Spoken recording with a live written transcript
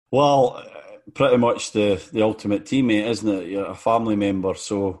Well, pretty much the ultimate teammate, isn't it? You're a family member,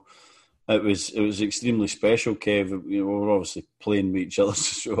 so it was extremely special, Kev. You know, we were obviously playing with each other,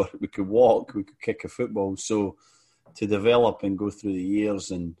 so we could walk, we could kick a football. So to develop and go through the years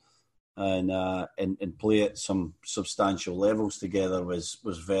and play at some substantial levels together was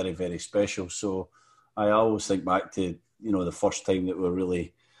very, very special. So I always think back to the first time that we were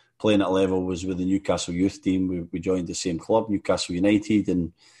really playing at level was with the Newcastle youth team. We joined the same club, Newcastle United,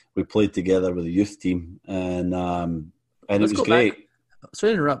 and we played together with the youth team, and it Let's was go back. great.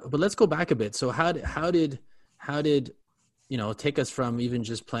 Sorry to interrupt, but let's go back a bit. So how did take us from even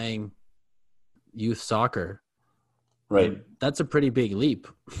just playing youth soccer? Right. That's a pretty big leap.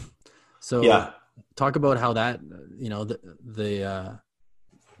 So Yeah. talk about how that the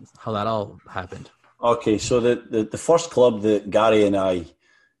how that all happened. Okay. So the first club that Gary and I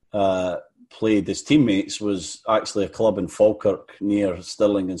played as teammates was actually a club in Falkirk near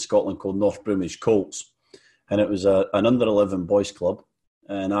Stirling in Scotland called North Broomage Colts. And it was an under 11 boys club.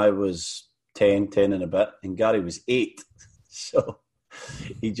 And I was 10 and a bit, and Gary was 8. So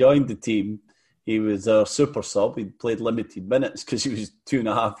he joined the team. He was our super sub. He played limited minutes because he was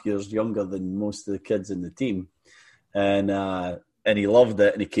 2.5 years younger than most of the kids in the team. And he loved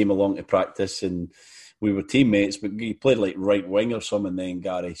it, and he came along to practice, and we were teammates, but he played like right wing or something then,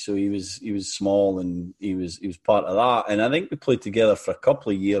 Gary. So he was small, and he was part of that. And I think we played together for a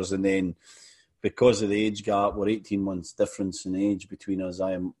couple of years, and then because of the age gap, we're 18 months difference in age between us.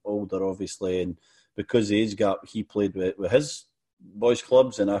 I am older, obviously, and because of the age gap, he played with his boys'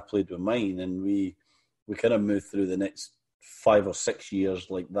 clubs, and I played with mine, and we kind of moved through the next 5 or 6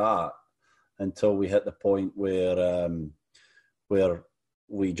 years like that until we hit the point where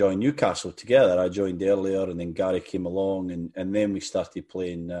we joined Newcastle together. I joined earlier, and then Gary came along, and then we started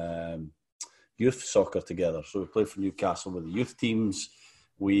playing youth soccer together. So we played for Newcastle with the youth teams.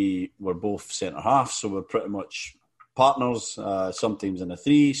 We were both centre halves, so we're pretty much partners. Sometimes in a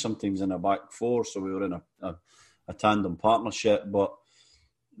three, sometimes in a back four. So we were in a tandem partnership, but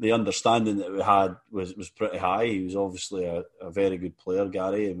the understanding that we had was pretty high. He was obviously a very good player,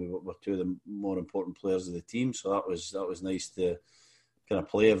 Gary, and we were two of the more important players of the team. So that was nice to kind of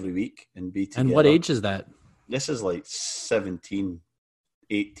play every week and be together. And what age is that? This is like 17,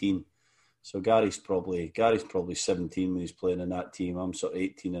 18. So Gary's probably 17 when he's playing in that team. I'm sort of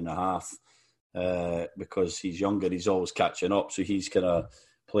 18 and a half because he's younger. He's always catching up. So he's kind of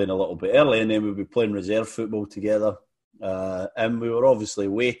playing a little bit early, and then we'll be playing reserve football together. And we were obviously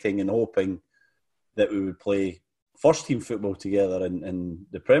waiting and hoping that we would play first team football together in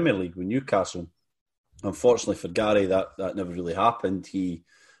the Premier League with Newcastle. Unfortunately for Gary, that never really happened. He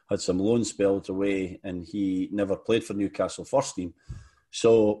had some loan spells away, and he never played for Newcastle first team.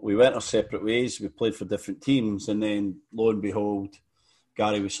 So we went our separate ways. We played for different teams, and then lo and behold,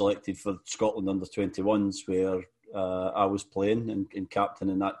 Gary was selected for Scotland under-21s, where I was playing and captain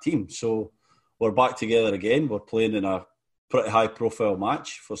in that team. So we're back together again. We're playing in a pretty high-profile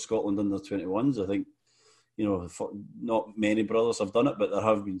match for Scotland under-21s. I think, not many brothers have done it, but there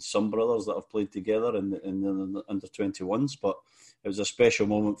have been some brothers that have played together in the under-21s. But it was a special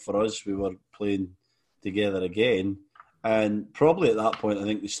moment for us. We were playing together again. And probably at that point, I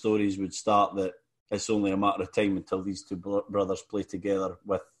think the stories would start that it's only a matter of time until these two brothers play together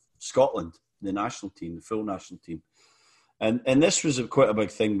with Scotland, the national team, the full national team. And this was quite a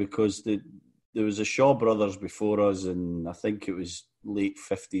big thing because there was the Shaw brothers before us, and I think it was late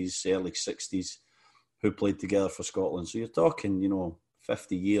 50s, early 60s, who played together for Scotland. So you're talking,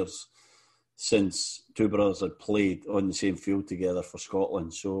 50 years since two brothers had played on the same field together for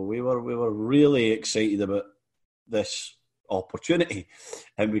Scotland. So we were really excited about this opportunity,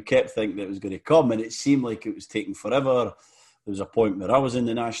 and we kept thinking it was going to come, and it seemed like it was taking forever. There was a point where I was in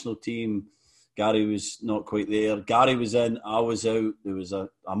the national team, Gary was not quite there. Gary was in, I was out. There was a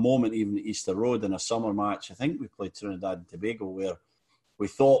moment even at Easter Road in a summer match, I think we played Trinidad and Tobago, where we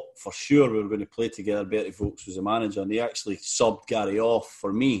thought for sure we were going to play together. Bertie Vogts was the manager, and he actually subbed Gary off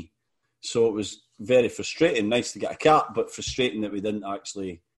for me. So it was very frustrating. Nice to get a cap, but frustrating that we didn't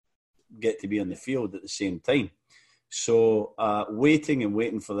actually get to be on the field at the same time. So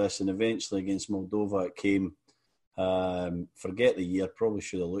waiting for this, and eventually against Moldova it came. Forget the year, probably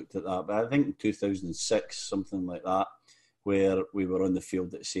should have looked at that, but I think in 2006, something like that, where we were on the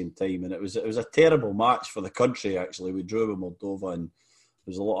field at the same time, and it was a terrible match for the country. Actually, we drew with Moldova, and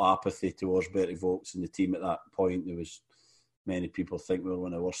there was a lot of apathy towards Bertie Vogts and the team at that point. There was many people think we were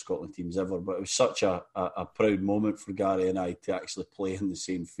one of the worst Scotland teams ever, but it was such a proud moment for Gary and I to actually play in the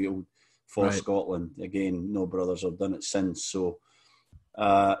same field for Scotland. Again, no brothers have done it since. So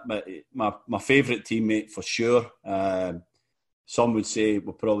my favourite teammate for sure. some would say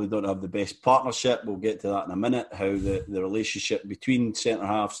we probably don't have the best partnership. We'll get to that in a minute, how the relationship between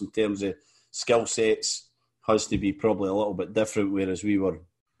centre-halves in terms of skill sets has to be probably a little bit different, whereas we were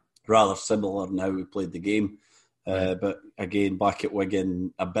rather similar in how we played the game. Right. But again, back at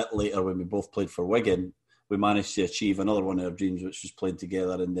Wigan, a bit later when we both played for Wigan, we managed to achieve another one of our dreams, which was playing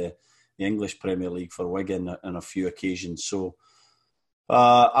together in the English Premier League for Wigan on a few occasions. So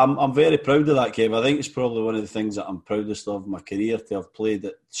I'm very proud of that, Kev. I think it's probably one of the things that I'm proudest of in my career, to have played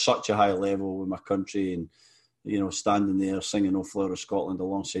at such a high level with my country, and standing there singing "O Flower of Scotland"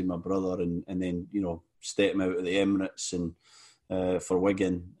 alongside my brother, and then stepping out of the Emirates and for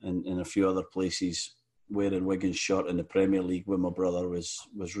Wigan and a few other places, wearing Wigan's shirt in the Premier League with my brother was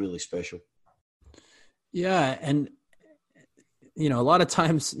really special. Yeah, and a lot of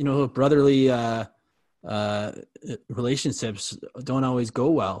times, brotherly relationships don't always go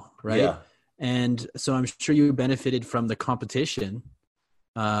well, right? Yeah. And so I'm sure you benefited from the competition,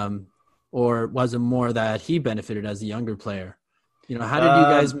 or was it more that he benefited as a younger player?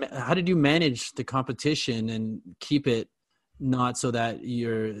 How did you manage the competition and keep it not so that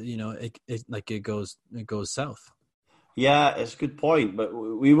it goes south? Yeah, it's a good point, but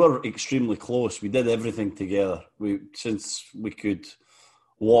we were extremely close. We did everything together. Since we could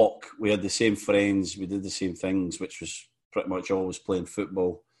walk, we had the same friends, we did the same things, which was pretty much always playing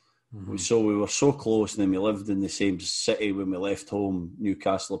football. Mm-hmm. So we were so close, and then we lived in the same city when we left home,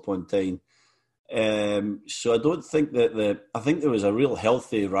 Newcastle upon Tyne. So I don't think I think there was a real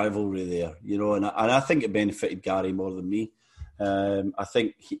healthy rivalry there, and I think it benefited Gary more than me. I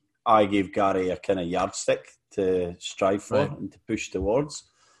think I gave Gary a kind of yardstick to strive for, right, and to push towards.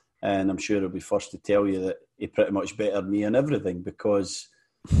 And I'm sure he'll be first to tell you that he pretty much bettered me in everything, because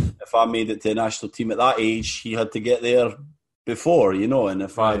if I made it to the national team at that age, he had to get there before, and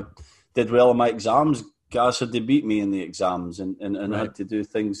if I did well in my exams, Gaz had to beat me in the exams, and right, had to do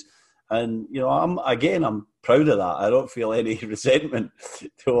things. And, I'm proud of that. I don't feel any resentment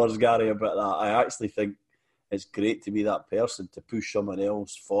towards Gary about that. I actually think it's great to be that person, to push someone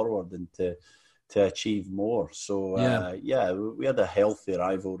else forward and to achieve more. So, we had a healthy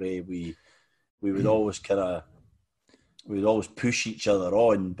rivalry. We would always we'd always push each other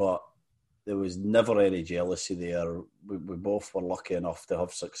on, but there was never any jealousy there. We both were lucky enough to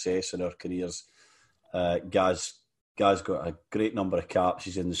have success in our careers. Gaz got a great number of caps.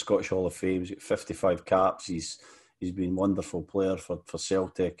 He's in the Scottish Hall of Fame. He's got 55 caps. He's been a wonderful player for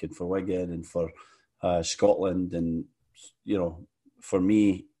Celtic and for Wigan and for Scotland. And, for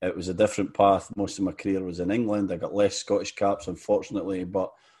me, it was a different path. Most of my career was in England. I got less Scottish caps, unfortunately,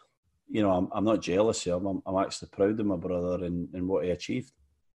 but I'm not jealous of him. I'm actually proud of my brother and what he achieved.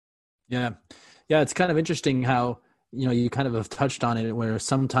 Yeah. It's kind of interesting how you kind of have touched on it, where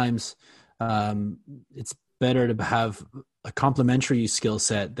sometimes it's better to have a complementary skill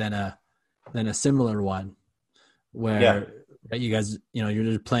set than a similar one, where you guys you're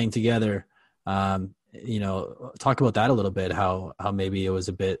just playing together. Talk about that a little bit, how maybe it was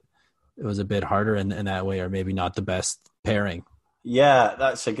a bit harder in that way, or maybe not the best pairing. Yeah,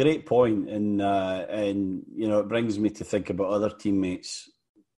 that's a great point. And it brings me to think about other teammates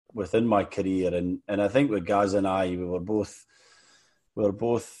within my career. And I think with Gaz and I, we were both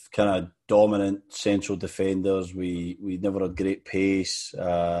kind of dominant central defenders. We never had great pace.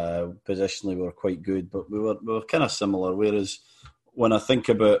 Positionally, we were quite good, but we were kind of similar. Whereas when I think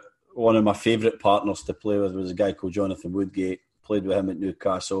about one of my favourite partners to play with was a guy called Jonathan Woodgate. Played with him at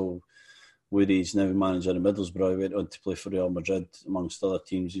Newcastle. Woody's now manager in Middlesbrough. He went on to play for Real Madrid, amongst other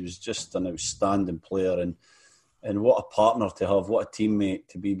teams. He was just an outstanding player, and what a partner to have, what a teammate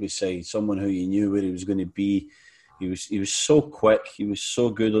to be beside, someone who you knew where he was going to be. He was so quick. He was so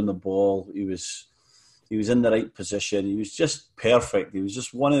good on the ball. He was in the right position. He was just perfect. He was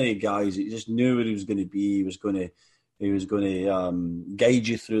just one of the guys that you just knew where he was going to be. He was going to guide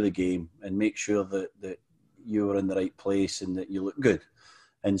you through the game and make sure that you were in the right place and that you looked good.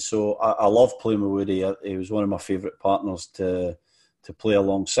 And so I love playing with Woody. He was one of my favourite partners to play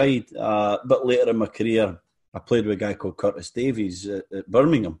alongside. But later in my career, I played with a guy called Curtis Davies at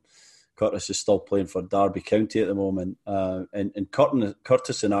Birmingham. Curtis is still playing for Derby County at the moment. And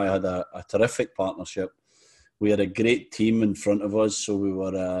Curtis and I had a terrific partnership. We had a great team in front of us, so we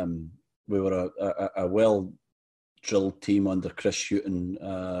were a well-drilled team under Chris Hughton.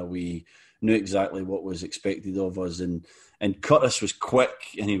 We knew exactly what was expected of us, and Curtis was quick,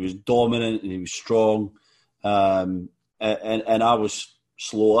 and he was dominant, and he was strong, and I was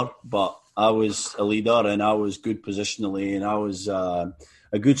slower, but I was a leader, and I was good positionally, and I was a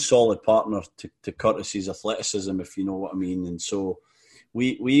good solid partner to Curtis's athleticism, if you know what I mean. And so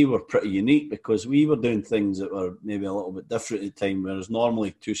we were pretty unique because we were doing things that were maybe a little bit different at the time, whereas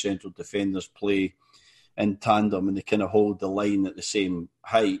normally two central defenders play in tandem and they kind of hold the line at the same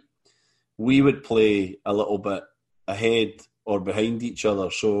height. We would play a little bit ahead or behind each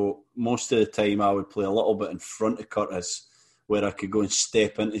other. So most of the time I would play a little bit in front of Curtis where I could go and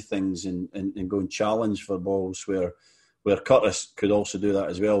step into things and go and challenge for balls where Curtis could also do that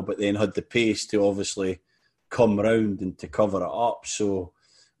as well, but then had the pace to obviously come round and to cover it up. So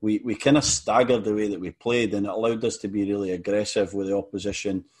we kind of staggered the way that we played, and it allowed us to be really aggressive with the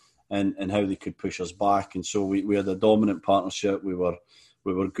opposition and how they could push us back. And so we had a dominant partnership. We were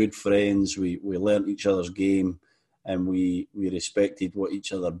good friends. We learnt each other's game, and we respected what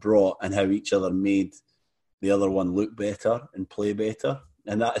each other brought and how each other made the other one look better and play better.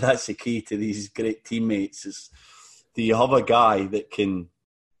 And that's the key to these great teammates is, do you have a guy that can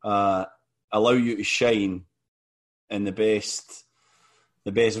allow you to shine in the best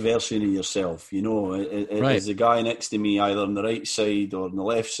version of yourself? You know, right. Is the guy next to me either on the right side or on the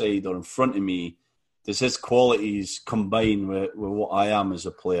left side or in front of me? Does his qualities combine with what I am as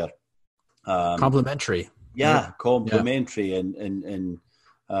a player? Complementary. Yeah, complementary,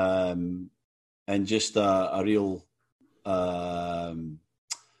 and just a real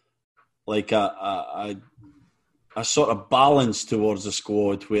like a sort of balance towards the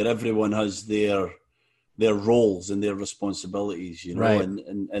squad where everyone has their roles and their responsibilities, you know, right.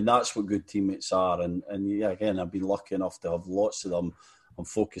 and that's what good teammates are. And yeah, again, I've been lucky enough to have lots of them. I'm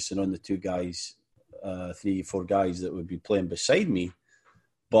focusing on the 3-4 guys that would be playing beside me,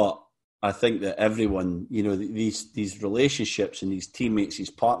 but I think that everyone, you know, these relationships and these teammates, these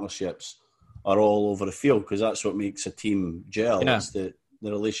partnerships are all over the field because that's what makes a team gel. Yeah. It's the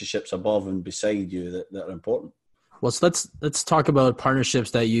relationships above and beside you that are important. Well, so let's talk about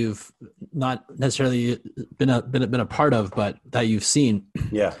partnerships that you've not necessarily been a part of, but that you've seen.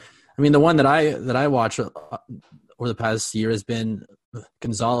 Yeah, I mean, the one that I watch over the past year has been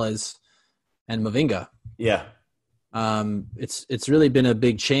Gonzalez and Mavinga. Yeah, it's really been a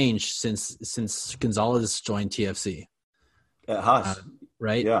big change since Gonzalez joined TFC. It has,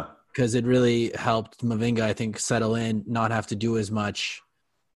 right? Yeah, because it really helped Mavinga, I think, settle in, not have to do as much.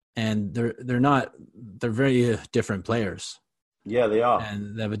 And they're very different players. Yeah, they are.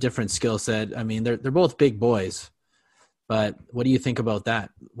 And they have a different skill set. I mean, they're both big boys. But what do you think about that?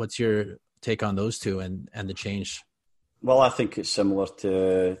 What's your take on those two and the change? Well, I think it's similar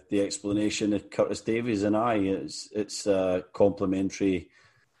to the explanation of Curtis Davies and I. It's a complementary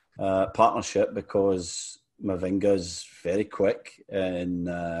partnership because Mavinga's very quick and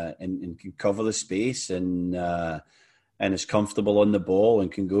can cover the space and is comfortable on the ball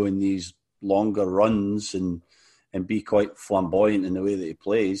and can go in these longer runs and be quite flamboyant in the way that he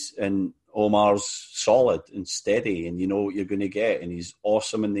plays. And Omar's solid and steady, and you know what you're going to get. And he's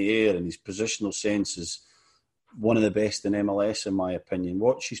awesome in the air, and his positional sense is one of the best in MLS, in my opinion.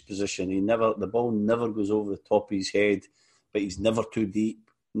 Watch his position. The ball never goes over the top of his head, but he's never too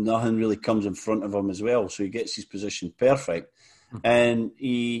deep. Nothing really comes in front of him as well. So he gets his position perfect. And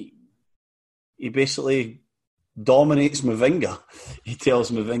he basically dominates Mavinga. He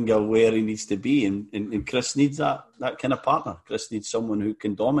tells Mavinga where he needs to be, and Chris needs that kind of partner. Chris needs someone who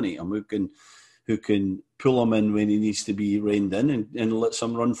can dominate him, who can pull him in when he needs to be reined in, and lets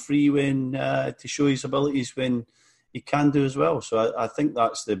him run free when to show his abilities when he can do as well. So I think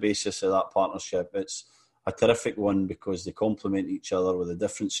that's the basis of that partnership. It's a terrific one because they complement each other with the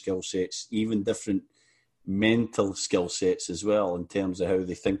different skill sets, even different mental skill sets as well, in terms of how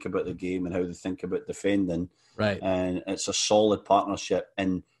they think about the game and how they think about defending. Right. And it's a solid partnership.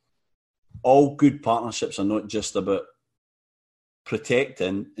 And all good partnerships are not just about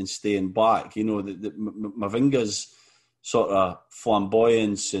protecting and staying back. You know, Mavinga's sort of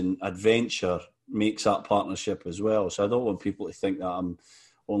flamboyance and adventure makes that partnership as well. So I don't want people to think that I'm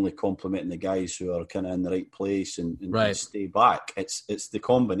only complimenting the guys who are kind of in the right place and right. stay back. It's the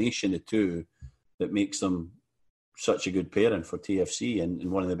combination of two that makes them such a good pairing for TFC and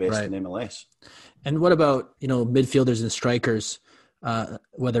one of the best right. in MLS. And what about, midfielders and strikers,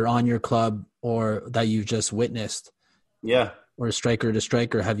 whether on your club or that you've just witnessed? Yeah. Or striker to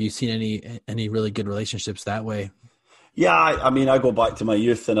striker, have you seen any really good relationships that way? Yeah, I mean, I go back to my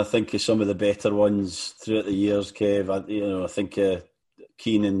youth and I think of some of the better ones throughout the years, Kev. I think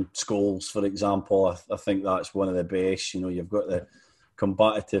Keane and Scholes, for example. I think that's one of the best. You've got the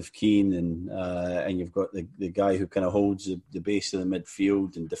combative Keane and you've got the guy who kind of holds the base of the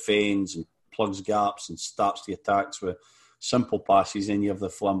midfield and defends and plugs gaps and starts the attacks with simple passes. And you have the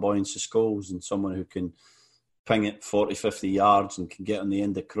flamboyance of Scholes and someone who can ping it 40, 50 yards and can get on the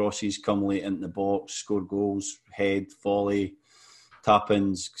end of crosses, come late into the box, score goals, head, volley,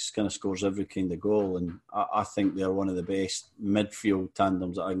 tap-ins, kind of scores every kind of goal. And I think they're one of the best midfield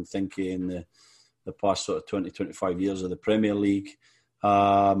tandems that I can think of in the past sort of 20, 25 years of the Premier League.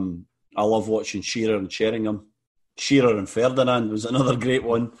 I love watching Shearer and Sheringham. Shearer and Ferdinand was another great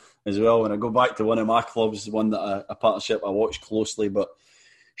one as well. When I go back to one of my clubs, one that a partnership I watched closely, but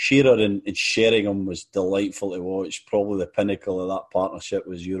Shearer and Sheringham was delightful to watch. Probably the pinnacle of that partnership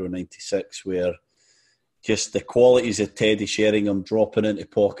was Euro 96, where just the qualities of Teddy Sheringham dropping into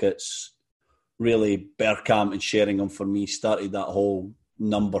pockets, really Bergkamp and Sheringham for me started that whole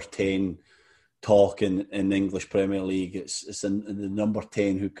number 10 talk in the English Premier League. It's the number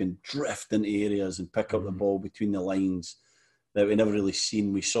 10 who can drift into areas and pick up the ball between the lines that we never really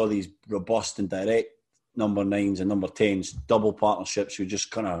seen. We saw these robust and direct number 9s and number 10s, double partnerships who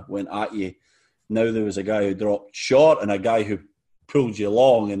just kind of went at you. Now there was a guy who dropped short and a guy who pulled you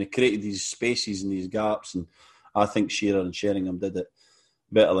along, and it created these spaces and these gaps. And I think Shearer and Sheringham did it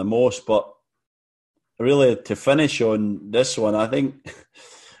better than most. But really, to finish on this one, I think,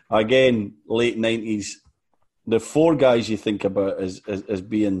 again, late 90s, the four guys you think about as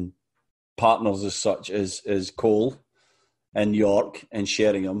being partners as such is Cole and York and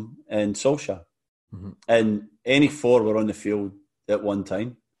Sheringham and Solskjaer. Mm-hmm. And any four were on the field at one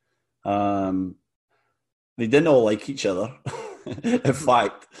time. They didn't all like each other. In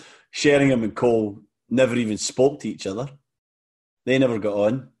fact, Sheringham and Cole never even spoke to each other. They never got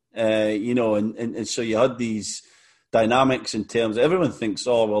on. And so you had these dynamics in terms of, everyone thinks,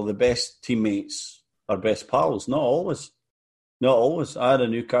 oh, well, the best teammates are best pals. Not always. Not always. I had a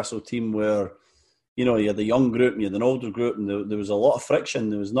Newcastle team where, you had a young group and you had an older group, and there was a lot of friction.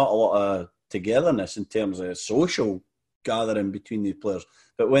 There was not a lot of togetherness in terms of social gathering between the players.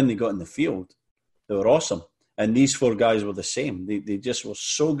 But when they got in the field, they were awesome. And these four guys were the same. They just were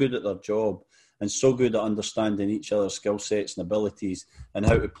so good at their job and so good at understanding each other's skill sets and abilities and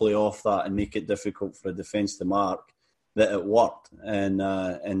how to play off that and make it difficult for a defence to mark, that it worked. And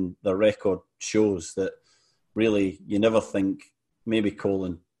the record shows that really you never think, maybe Cole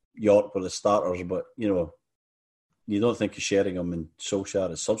and York were the starters, but, you don't think of Sheringham and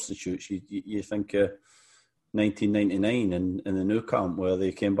Solskjaer as substitutes. You think of 1999 in the Nou Camp where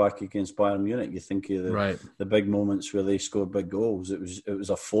they came back against Bayern Munich. You think of the big moments where they scored big goals. It was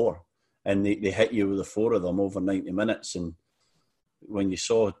a four, and they hit you with the four of them over 90 minutes. And when you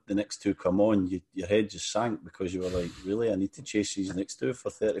saw the next two come on, your head just sank because you were like, really, I need to chase these next two for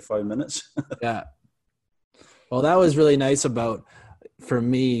 35 minutes? Yeah. Well, that was really nice for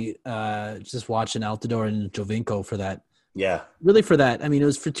me, just watching Altidore and Jovinko for that. Yeah. Really for that. I mean, it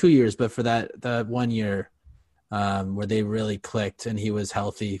was for 2 years, but for that 1 year where they really clicked, and he was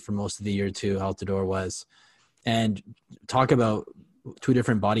healthy for most of the year too, Altidore was. And talk about two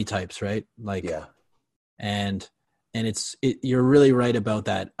different body types, right? Like, yeah. And you're really right about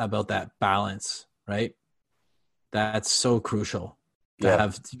that balance, right? That's so crucial to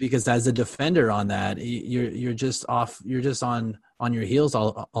have, because as a defender on that, you're just on your heels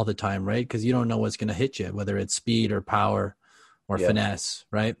all the time, right? Because you don't know what's going to hit you, whether it's speed or power or finesse,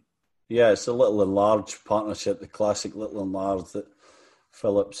 right? Yeah, it's a little and large partnership, the classic little and large that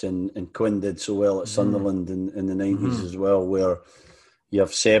Phillips and Quinn did so well at Sunderland in the 90s as well, where you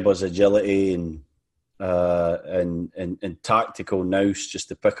have Seba's agility and tactical nous just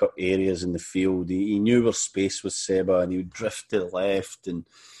to pick up areas in the field. He knew where space was, Seba, and he would drift to the left and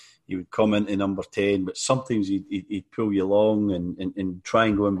he would come into number 10, but sometimes he'd pull you along and try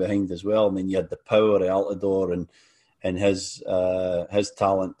and go in behind as well. And then you had the power of Altidore and his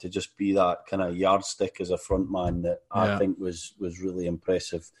talent to just be that kind of yardstick as a front man that I think was really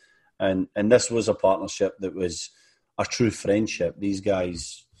impressive. And this was a partnership that was a true friendship. These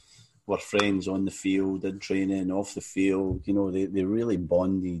guys were friends on the field and training, off the field. They really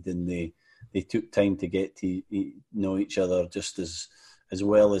bonded, and they took time to get to know each other just as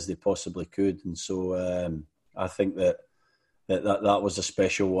well as they possibly could. And so I think that was a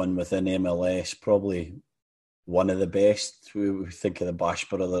special one within MLS, probably one of the best. We think of the Bash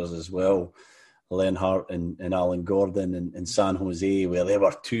brothers as well, Lenhart and Alan Gordon in San Jose, where they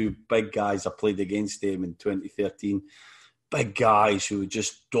were two big guys. I played against them in 2013. Big guys who would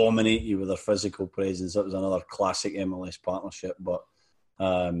just dominate you with their physical presence. That was another classic MLS partnership. But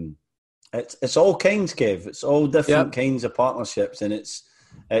it's all kinds, Kev. It's all different kinds of partnerships, and it's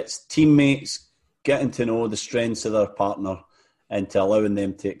teammates getting to know the strengths of their partner and to allowing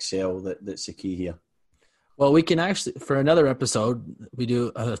them to excel. That's the key here. Well, we can actually, for another episode, we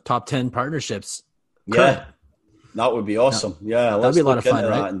do top 10 partnerships. Yeah, current. That would be awesome. Yeah, that'd be a lot of fun,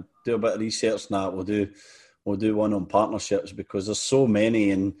 right? And do a bit of research on that. we'll do one on partnerships, because there's so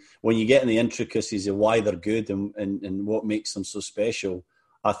many, and when you get in the intricacies of why they're good and what makes them so special,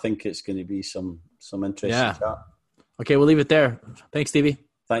 I think it's going to be some interesting chat. Okay, we'll leave it there. Thanks, Stevie.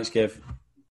 Thanks, Kev.